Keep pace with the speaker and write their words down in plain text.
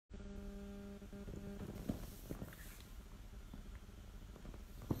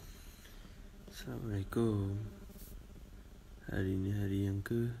Assalamualaikum. Hari ni hari yang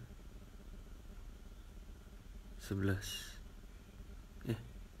ke 11.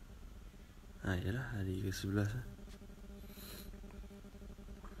 Yalah, hari ke 11 lah.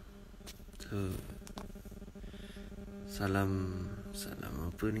 So, salam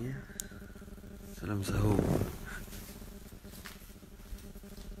apa ni ya? Salam sahur.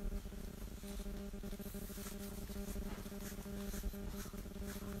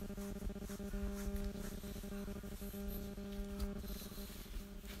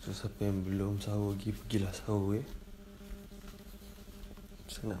 So, siapa yang belum sahur lagi, pergilah sahur ya.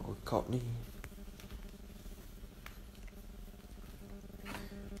 Saya nak workout ni.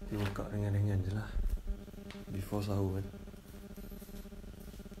 Dia workout ringan-ringan je lah before sahur kan.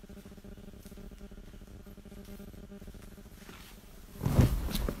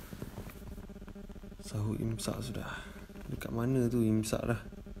 Sahur imsak sudah. Dekat mana tu imsak dah?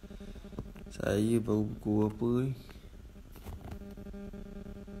 Saya baru pukul apa ni?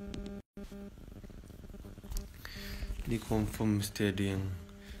 Dia confirm mesti ada yang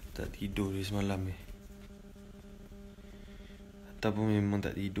tak tidur dari semalam ni. Ataupun memang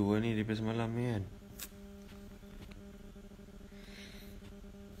tak tidur ni daripada semalam ni kan.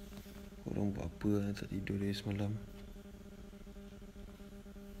 Orang buat apa lah tak tidur dari semalam.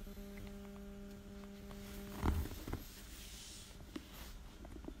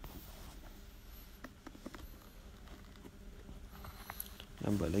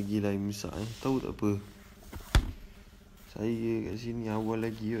 Lambat lagi lah imsak ni. Tahu tak apa, saya kat sini awal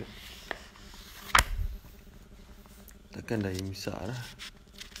lagi kot. Takkan dah imsak dah.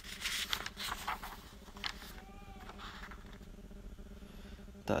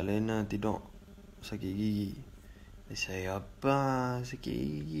 Tak Lena tidur sakit gigi. Saya apa sakit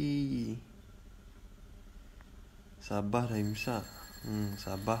gigi. Sabah dah imsak.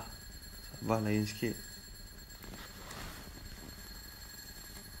 Sabah lain sikit.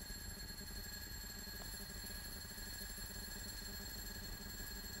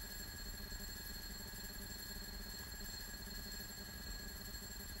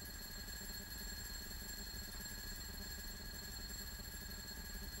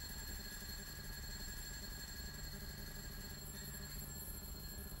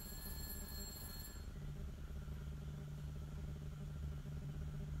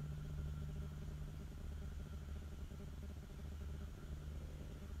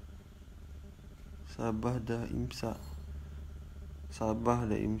 Sabah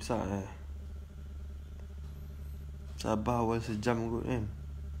dah imsak. Sabah awal sejam kot kan.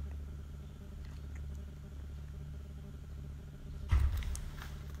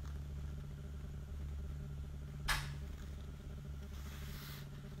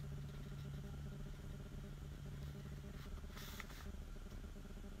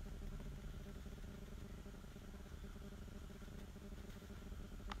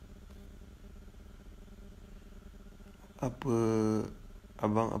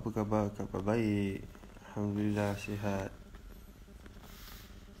 Abang apa khabar? Khabar baik. Alhamdulillah sihat.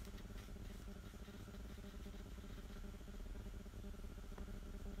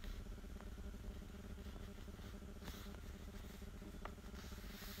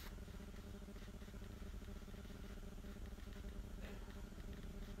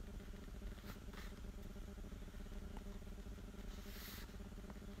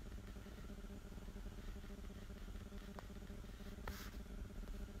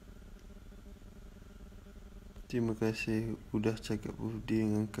 Terima kasih sudah cakap birthday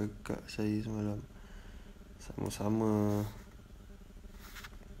dengan kakak saya semalam. Sama-sama.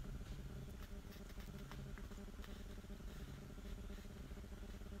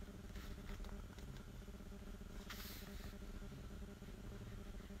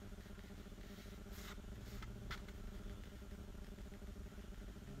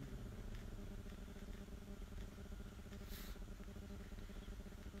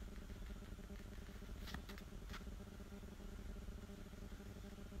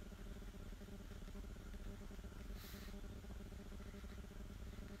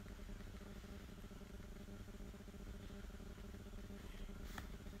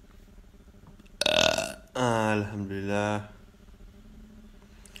 Alhamdulillah.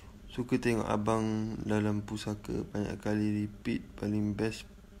 Suka tengok abang dalam pusaka. Banyak kali repeat. Paling best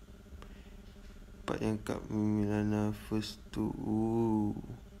part yang Kak Milana first tu.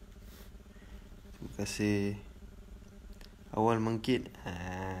 Terima kasih. Awal mengkit.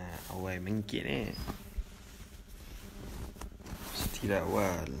 Awal mengkit Mestilah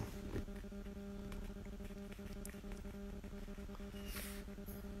awal.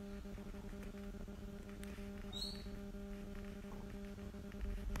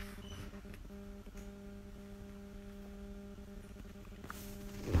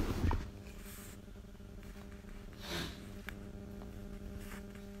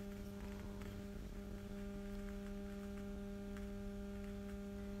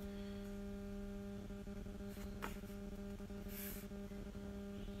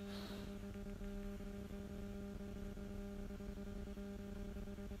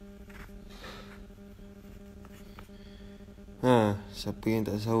 Siapa yang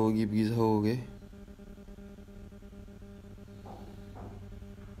tak sahur pergi sahur, okay?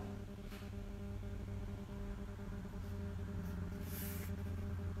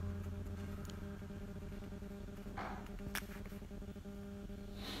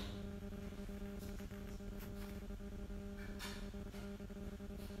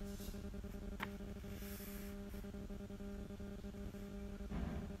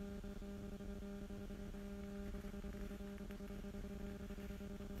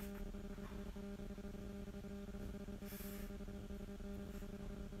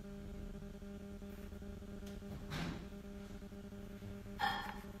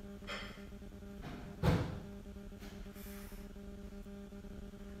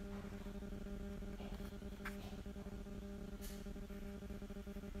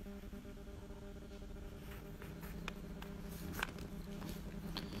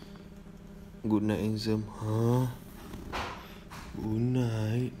 Good night exam. Good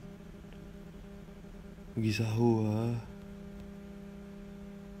night. Pergi sahur lah.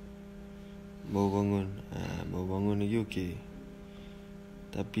 Baru bangun lagi okey.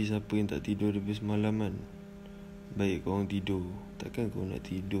 Tapi siapa yang tak tidur daripada semalam kan, baik korang tidur. Takkan kau nak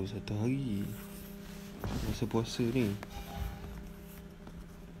tidur satu hari masa puasa ni?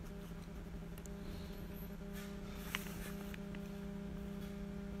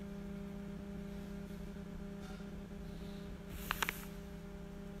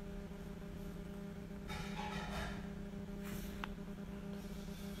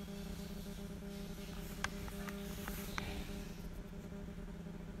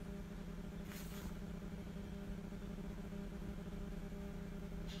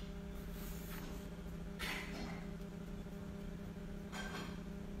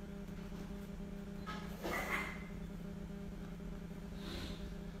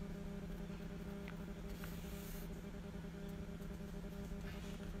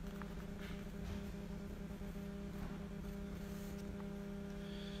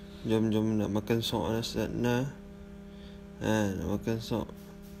 Jom nak makan sok lah Ustaz. Nak makan sok.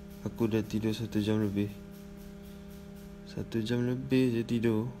 Aku dah tidur 1 jam lebih. 1 jam lebih je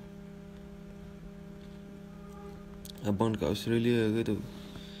tidur. Abang dekat Australia ke tu?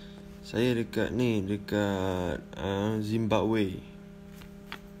 Saya dekat Zimbabwe.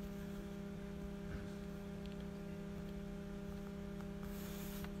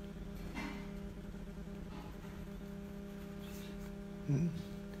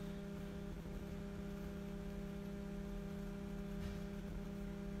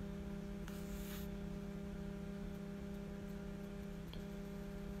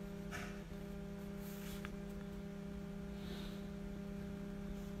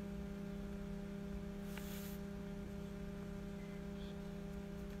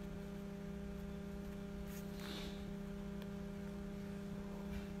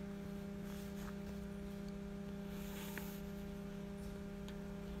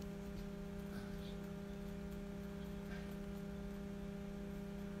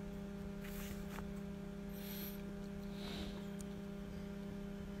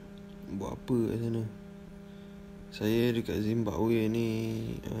 Buat apa kat sana? Saya dekat Zimbabwe ni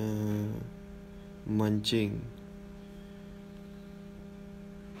mancing.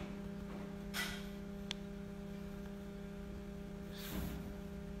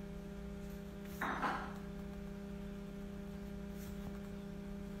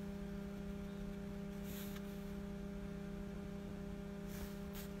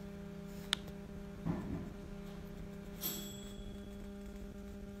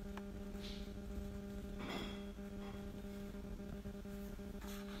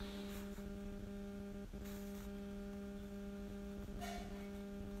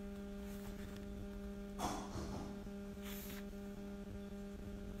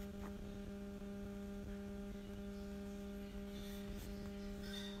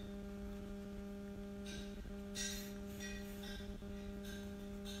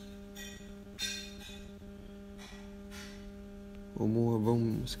 Umur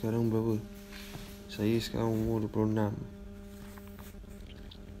abang sekarang berapa? Saya sekarang umur 26.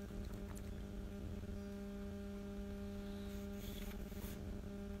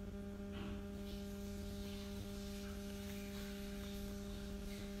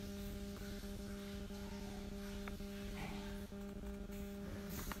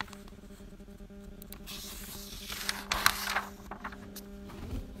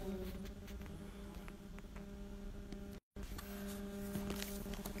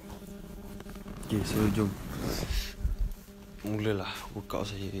 Okay, so jom mulalah workout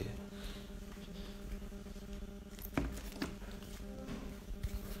saya.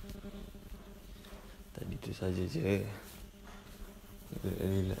 Tadi tu saja je.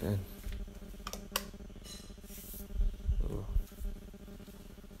 Relax kan.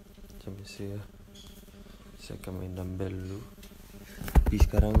 Macam biasa lah. Saya akan main dumbbell dulu. Tapi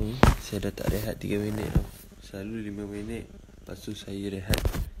sekarang ni saya dah tak rehat 3 minit tau. Selalu 5 minit. Lepas tu saya rehat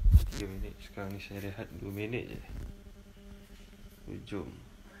 3 minit. Sekarang ni saya rehat 2 minit je. Jom.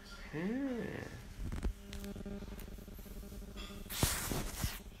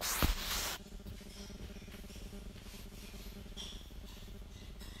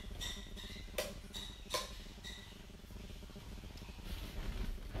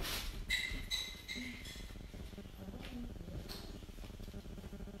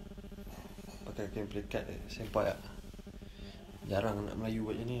 Pakai kain pelikat sempat tak? Jarang nak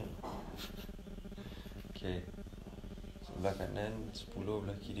Melayu buat macam ni. Okay. Sebelah kanan 10,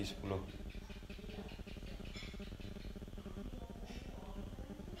 belah kiri 10.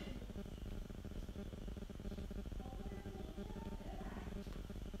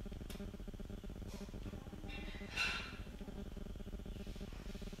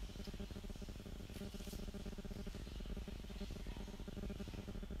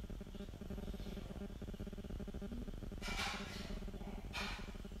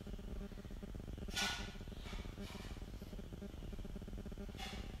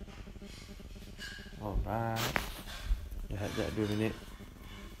 Alright. Rehat sekejap 2 minit.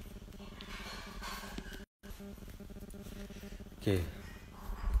 Okay.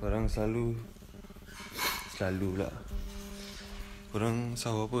 Korang selalu pula. Korang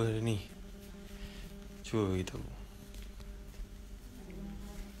sahur apa hari ni? Cuba beritahu.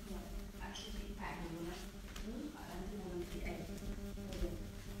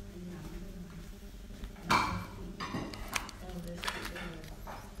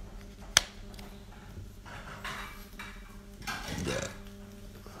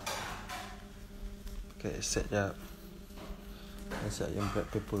 Okay, set jap. Masak ayam black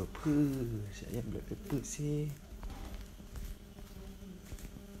pepper. Apa? Masak ayam black pepper sih.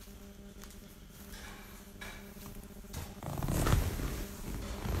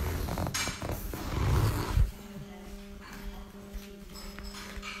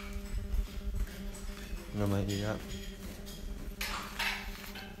 Nama dia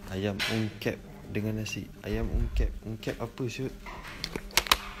ayam ungkep dengan nasi. Ayam ungkep. Ungkep apa shoot?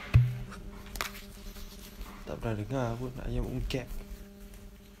 Tak pernah dengar pun ayam ungkep.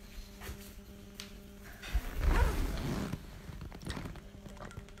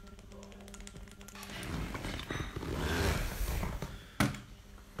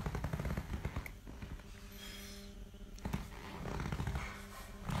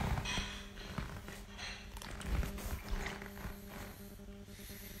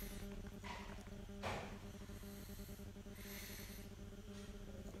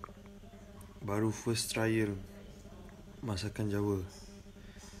 Baru first trial masakan Jawa.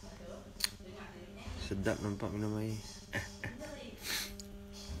 Sedap nampak minum air.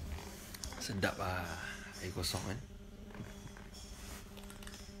 Sedap lah. Air kosong kan.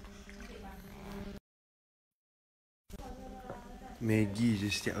 Maggi je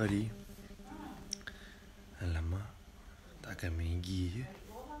setiap hari. Alamak, takkan Maggi je.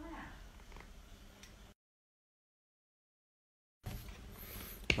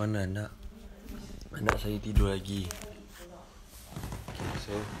 Mana anak saya tidur lagi. Okay,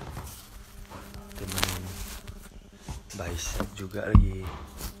 so kita main bicep juga lagi.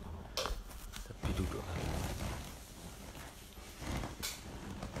 Tapi duduk lah.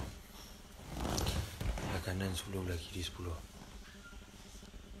 Belah kanan 10, belah kiri 10.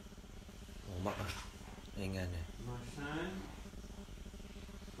 Mak lah. Ringan eh. My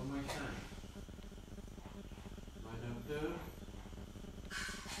son. My doctor.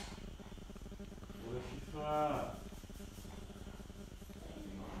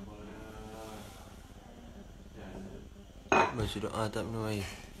 Baca doa tak minum air.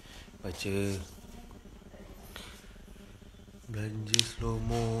 Baca. Belanja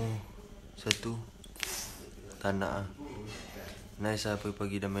slow-mo 1. Tak nak. Nice lah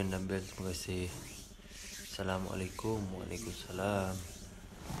pagi-pagi dah main dumbbell. Terima kasih. Assalamualaikum. Waalaikumsalam.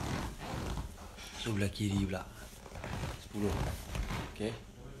 Sebelah kiri pula 10. Okay.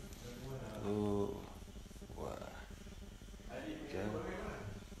 Oh. Wah. 3,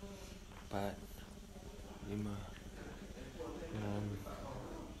 4, 5, 6,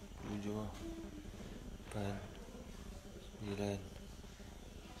 7, 8, 9,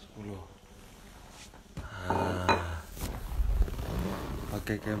 10.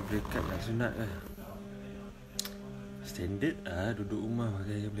 Pakai kain pelikat nak sunat ke? Standard lah duduk rumah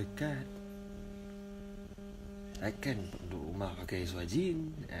pakai kain pelikat. Takkan duduk rumah pakai suajin.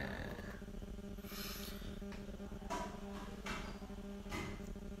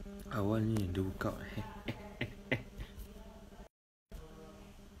 Awalnya dia workout.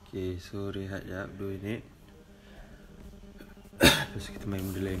 Okay, so rehat jap 2 minit. Lepas kita main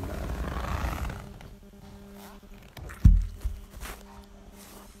benda lain pula.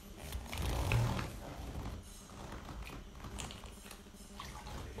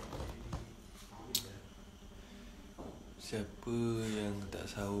 Siapa yang tak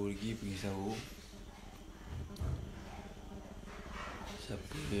sahur lagi, pergi sahur.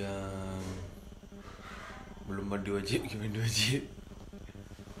 Siapa yang belum mandi wajib, pergi mandi wajib.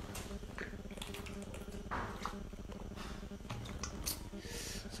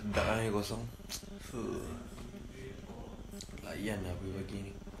 Sedap lah air kosong. Layan lah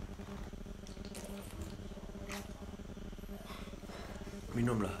pagi ni.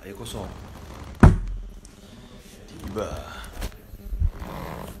 Minumlah air kosong. Tiba.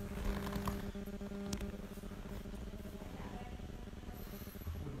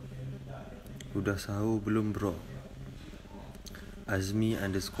 Udah sahur belum bro? Azmi _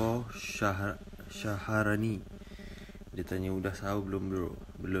 Syaharani. Dia tanya udah sahur belum bro?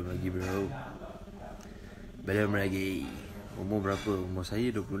 Belum lagi bro. Belum lagi. Umur berapa? Umur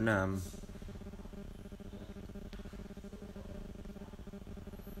saya 26.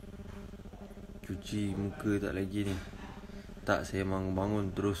 Cuci muka tak lagi ni? Tak, saya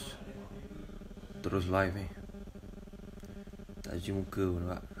bangun terus live ni. Tak cuci muka pun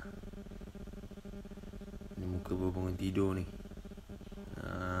pak. Ni muka baru bangun tidur ni.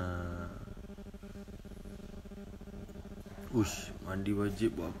 Ush, mandi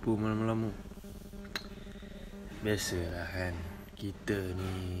wajib buat apa malam-malam tu? Biasalah kan, kita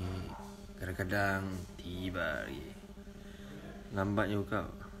ni kadang-kadang tiba lagi. Lambatnya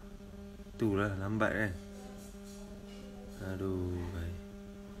kau. Itulah lambat kan. Aduh, baik.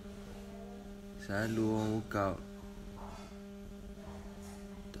 Selalu orang workout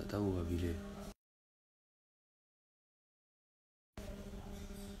tak tahu lah bila.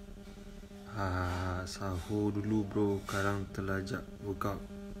 Sahur dulu bro, sekarang terlajak workout.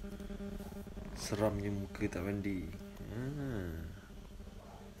 Seramnya muka tak mandi.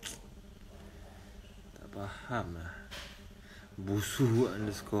 Tak faham lah. Busu _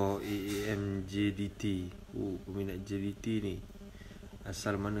 AAMJDT. Peminat JDT ni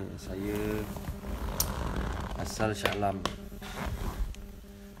asal mana? Saya asal Shah Alam.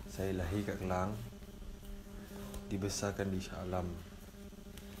 Saya lahir kat Kelang, dibesarkan di Shah Alam.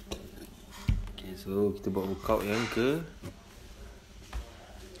 Okay, so kita buat workout yang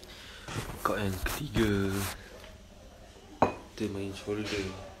ketiga. Kita main shoulder.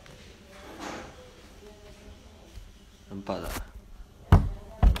 Nampak tak?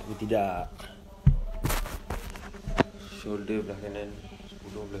 Tapi tidak. Shoulder belah kanan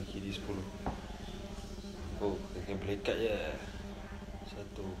 10, belah kiri 10. Oh, kena belekat je. 1,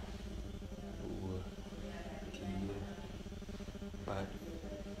 2, 3, 4,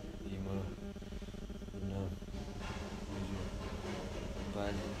 5, 6, 7, 8,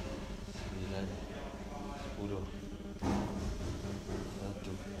 9, 10. 1,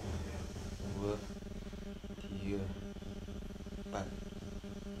 2, 3, 4,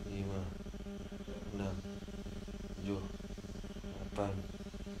 5, 6, 7, 8,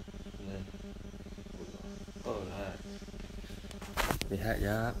 9, 10. Oh lah. Rehat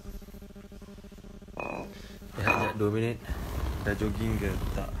jap 2 minit. Dah jogging ke?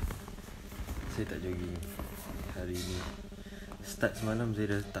 Tak. Saya tak jogging hari ni. Start semalam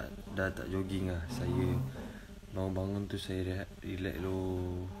saya dah tak jogging lah. Saya bangun tu saya relax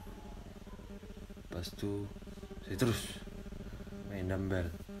dulu. Lepas tu saya terus main dumbbell.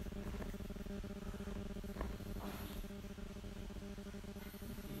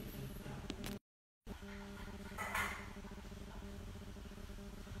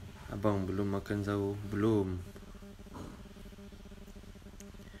 Abang belum makan sahur? Belum.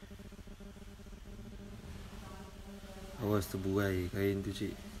 Awas terbuai kain tu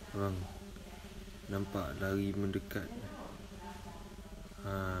cik. Abang nampak lari mendekat.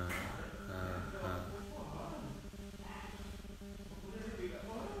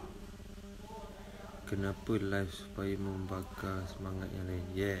 Kenapa live supaya membakar semangat yang lain?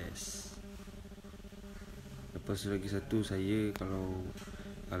 Yes. Lepas tu lagi satu, saya kalau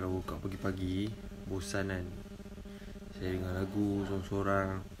workout pagi-pagi bosan kan, saya dengar lagu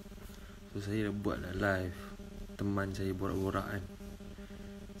sorang-sorang. So saya dah buat lah live. Teman saya borak-borak kan.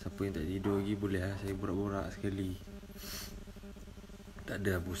 Siapa yang tak tidur lagi boleh lah saya borak-borak sekali. Tak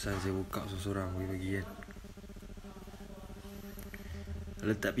ada bosan saya workout sorang-sorang pagi-pagi kan.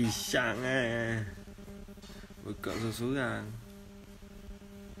 Letak pisang lah workout sorang-sorang.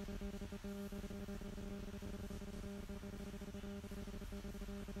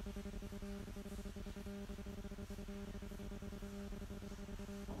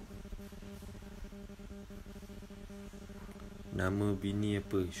 Nama bini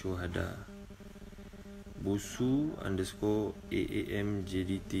apa? Syuhada. Busu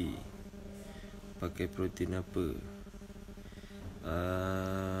 _AAMJDT. Pakai protein apa?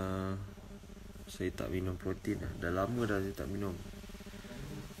 Saya tak minum protein dah. Dah lama dah saya tak minum.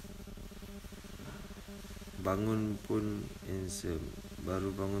 Bangun pun handsome. Baru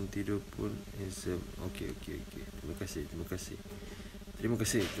bangun tidur pun handsome. Okey. Terima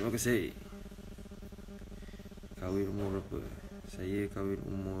kasih. Kahwin umur berapa? Saya kahwin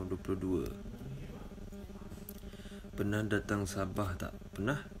umur 22. Pernah datang Sabah tak?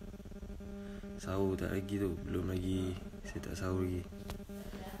 Pernah. Sahur tak lagi tu. Belum lagi. Saya tak sahur lagi.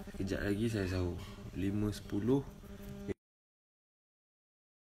 Sekejap lagi saya sahur. 5.10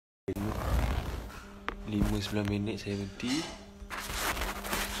 5-9 minit saya berhenti.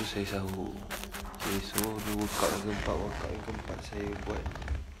 So saya sahur. Okay, so ni workout yang keempat saya buat.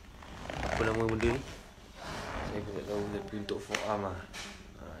 Apa nama benda ni? Saya pun tak tahu. Tapi untuk forearm lah.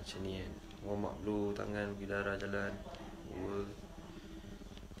 Macam ni kan. Warm up dulu. Tangan pergi darah jalan. 2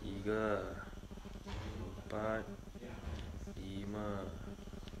 3 4 5 6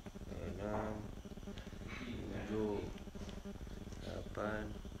 7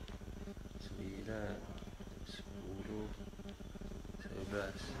 8 9 10 11.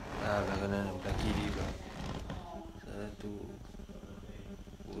 Belah kanan, belah kiri pula. 1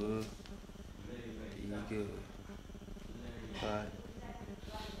 2 3 4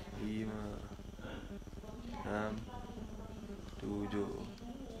 5 6 7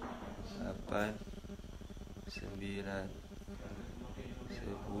 8 9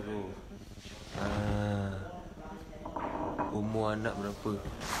 10. Umur anak berapa?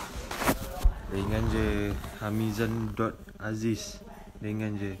 Ringan je. Hamizan.aziz.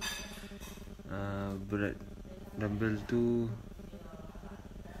 Ringan je. Berat dumbbell tu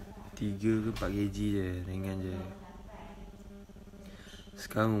 3 ke 4 kg je. Ringan je.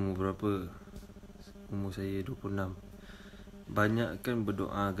 Sekarang umur berapa? Umur saya 26. Banyakkan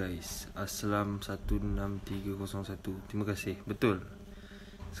berdoa guys. Aslam 16301. Terima kasih. Betul.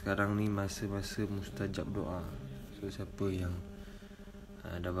 Sekarang ni masa-masa mustajab doa. So siapa yang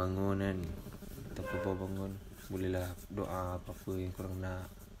dah bangun kan, ataupun baru bangun, bolehlah doa apa-apa yang korang nak.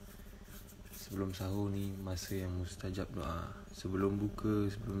 Sebelum sahur ni masa yang mustajab doa. Sebelum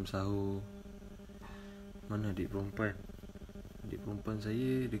buka, sebelum sahur. Mana adik perempuan? Adik perempuan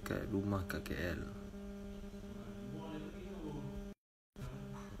saya dekat rumah kat KL.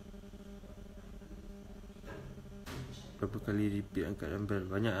 Berapa kali repeat angkat dumbbell?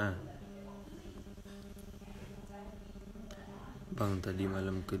 Banyak lah. Bang, tadi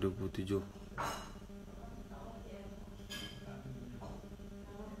malam ke 27.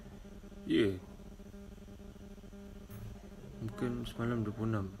 Ya. Mungkin semalam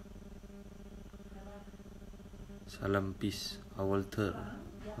 26. Salam peace. Awal ter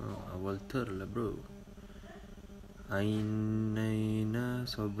lah bro. Ainaina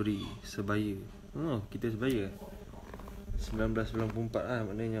Sobri. Sebaya. Kita sebaya. 1994 lah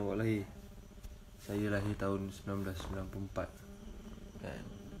maknanya awak lahir. Saya lahir tahun 1994. Kan?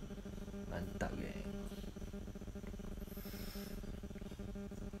 Mantap geng.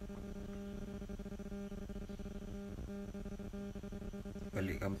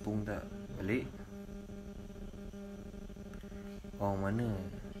 Balik kampung tak? Balik? Orang mana?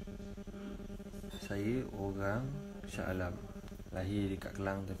 Saya orang Shah Alam. Lahir dekat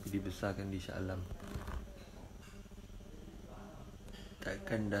Kelang tapi dibesarkan di Shah Alam.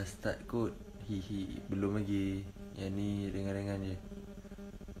 Takkan dah start kot? Hihi, belum lagi. Yang ni ringan-ringan je.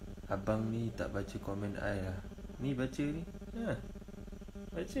 Abang ni tak baca komen I lah. Ni baca ni.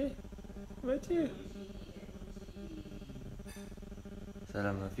 Baca.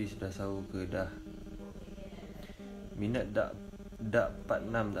 Salam Hafiz, dah sahur ke? Dah. Minat dak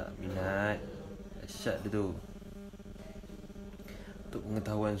 46 tak? Minat. Dahsyat dia tu. Untuk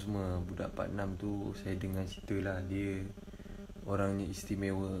pengetahuan semua, budak 46 tu saya dengar cerita lah, dia orangnya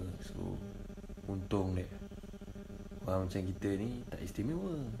istimewa. So untung dia. Orang macam kita ni tak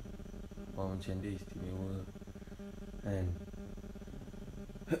istimewa. Orang macam dia istimewa kan.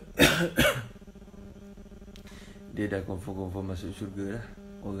 Dia dah confirm masuk syurga lah.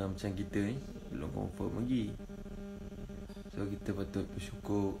 Orang macam kita ni belum confirm lagi. So kita patut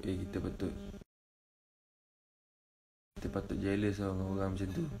bersyukur. Kita patut jealous lah dengan orang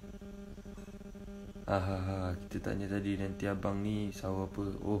macam tu. Kita tanya tadi nanti abang ni sahur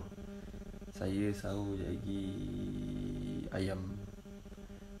apa? Oh, saya sahur je lagi ayam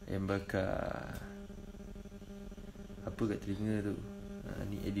bakar. Apa kat telinga tu?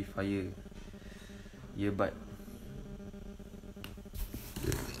 Ni edifier, earbud.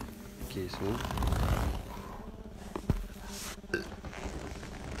 Okay, so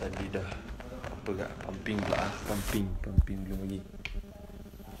Tadi dah pumping pula pumping belum lagi.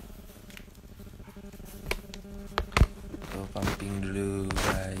 Pumping dulu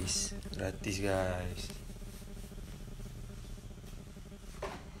guys, gratis guys.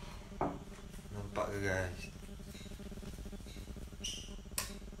 Nampak ke guys?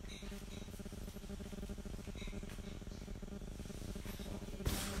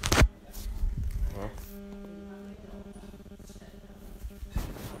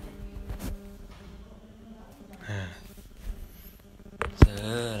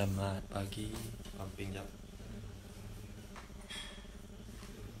 Selamat pagi. Pumping jap.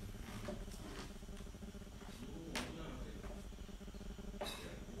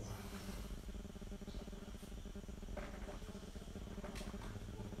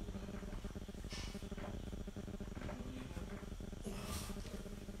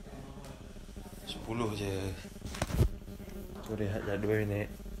 Sepuluh je. So rehat je 2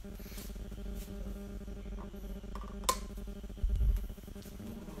 minit.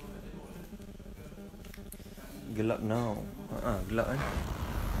 Gelap now. Gelap kan.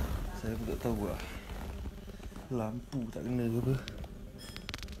 Saya pun tak tahu lah. Lampu tak kena ke apa.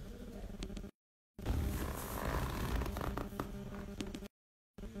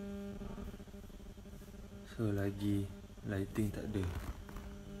 So lagi lighting tak ada.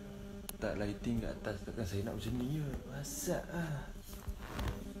 Tak lighting kat atas, takkan saya nak macam ni je. Masak lah.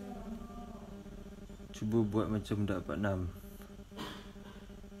 Cuba buat macam dapat 6.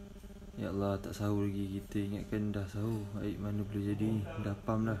 Ya Allah, tak sahur lagi. Kita ingatkan dah sahur. Aib mana boleh jadi. Dah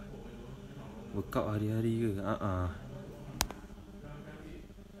pam dah. Workout hari-hari ke?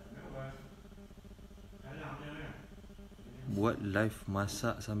 Buat live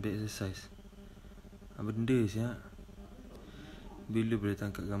masak sampai exercise. Apa benda siap? Bila boleh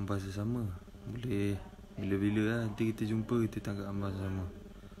tangkap gambar sesama? Boleh. Bila-bila lah. Nanti kita jumpa, kita tangkap gambar sesama.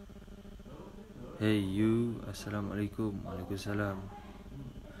 Hey you. Assalamualaikum. Waalaikumsalam.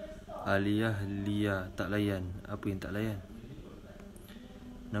 Aliyah Lia tak layan. Apa yang tak layan?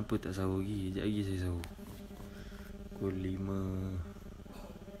 Kenapa tak sahur lagi? Sekejap lagi saya sahur. Pukul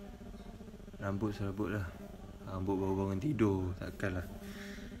 5. Rambut serabut lah. Rambut baru bangun tidur. Takkan lah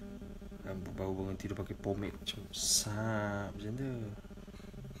rambut baru bangun tidur pakai pomade macam sap macam tu.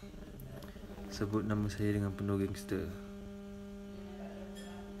 Sebut nama saya dengan penuh gangster.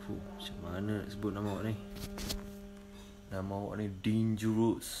 Macam mana nak sebut nama awak ni? Nama awak ni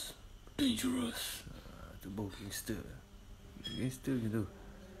Dangerous. Tu baru gangster. Gangster macam tu.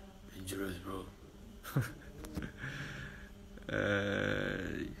 Dangerous bro.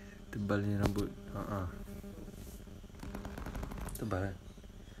 Tebalnya rambut. Tebal kan?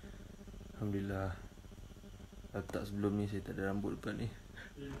 Alhamdulillah. Tak sebelum ni saya tak ada rambut depan ni.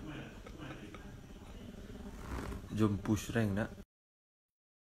 Jom push rank nak.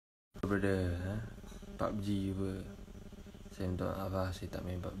 Brother, PUBG apa? Saya minta maaf lah, saya tak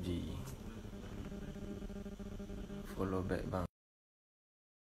main PUBG. Follow back bang.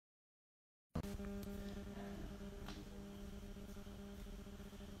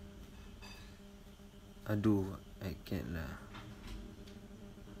 Aduh, I can't lah.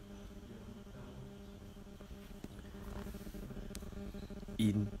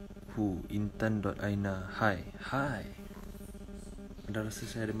 Intan.aina. Hai. Anda rasa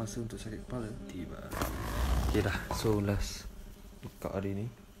saya ada masa untuk sakit kepala? Tiba. Okay dah. So last buka hari ni.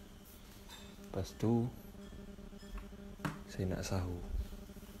 Lepas tu saya nak sahur.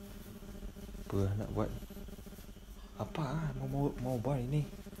 Apa nak buat? Apa mau buat ini?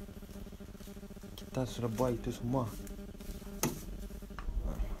 Kita sudah buat itu semua.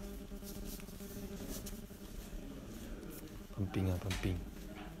 Pumping.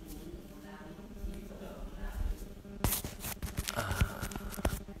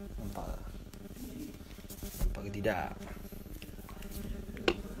 Nampak ke tidak?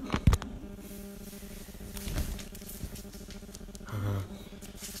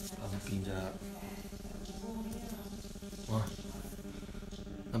 Pumping jap. Wah.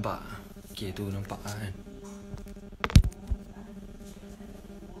 Nampak? Okay tu nampak kan?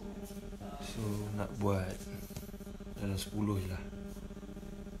 So nak buat dalam 10 je lah.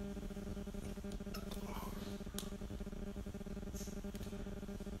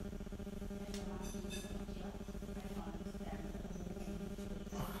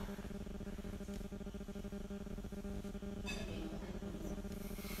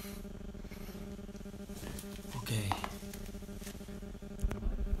 Okay.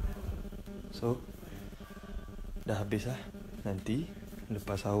 So dah habis lah. Nanti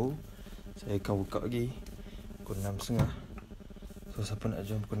lepas sahur saya akan buka lagi pukul 6.30. So siapa nak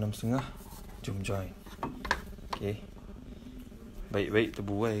join pukul 6.30, jom join. Okay. Baik-baik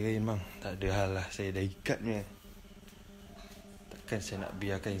terbuai kain bang. Tak ada hal lah, saya dah ikatnya. Takkan saya nak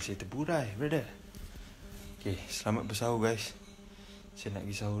biarkan saya terburai, brother. Okay, selamat bersahur guys. Saya nak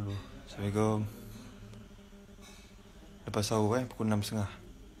pergi sahur dulu. Assalamualaikum. Lepas sahur pukul 6.30.